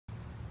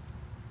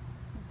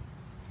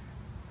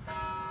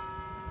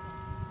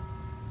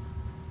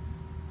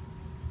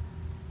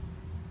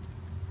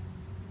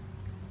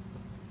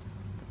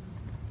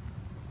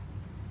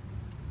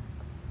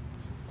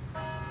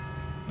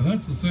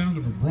That's the sound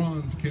of a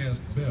bronze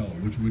cast bell,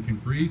 which we can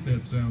create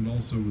that sound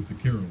also with the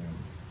carillon.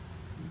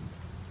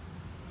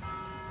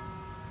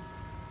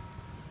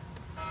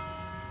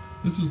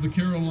 This is the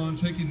carillon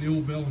taking the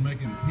old bell and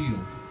making it peal.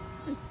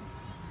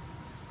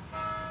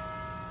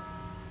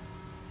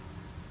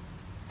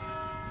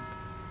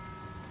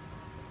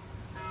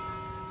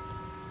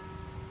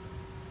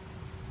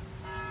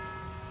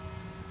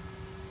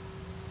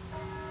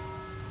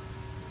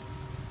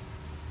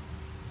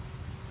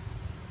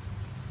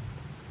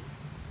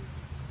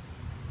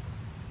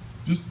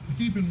 Just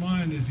keep in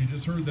mind, as you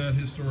just heard that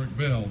historic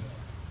bell,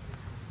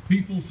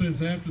 people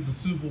since after the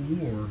Civil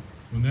War,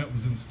 when that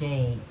was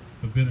installed,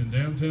 have been in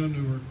downtown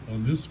Newark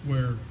on this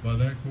square by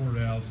that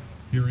courthouse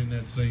hearing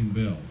that same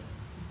bell.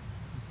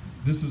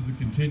 This is the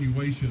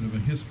continuation of a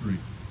history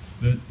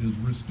that is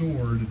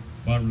restored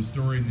by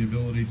restoring the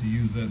ability to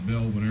use that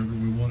bell whenever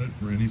we want it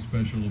for any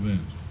special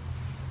event.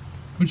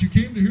 But you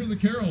came to hear the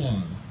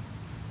carillon,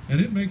 and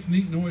it makes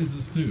neat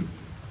noises too.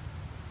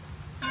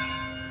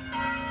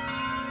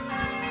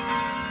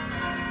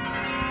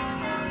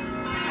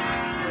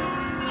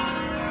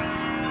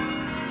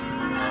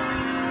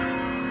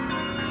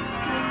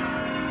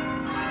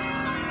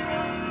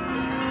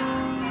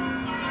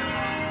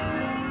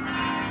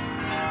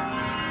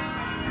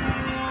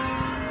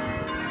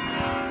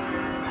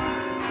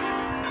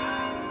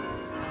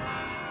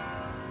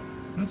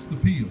 That's the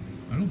peal.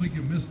 I don't think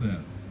you'll miss that.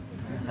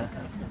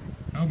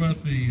 How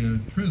about the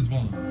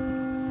Trisvon?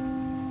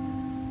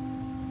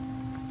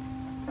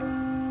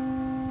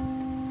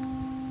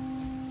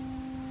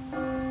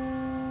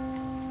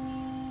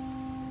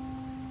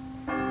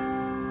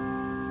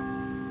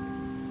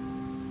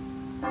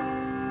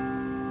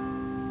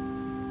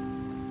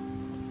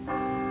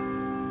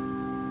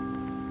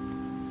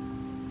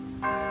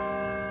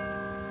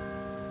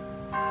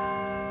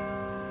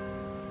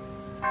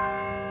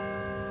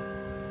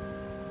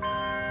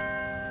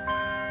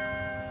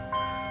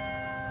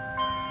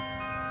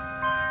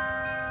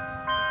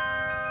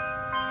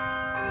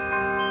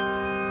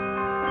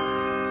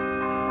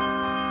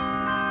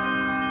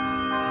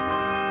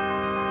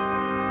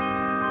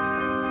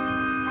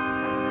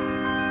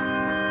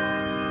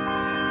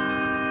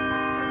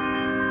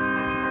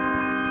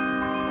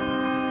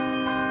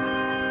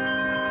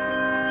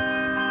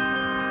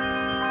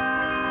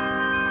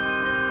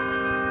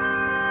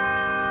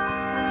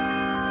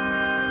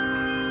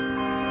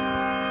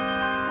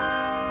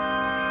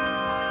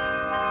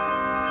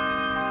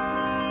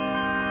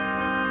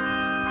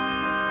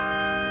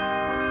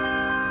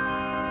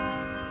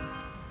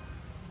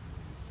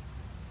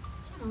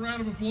 A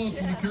round of applause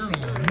for the carillon.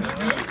 Isn't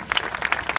that good?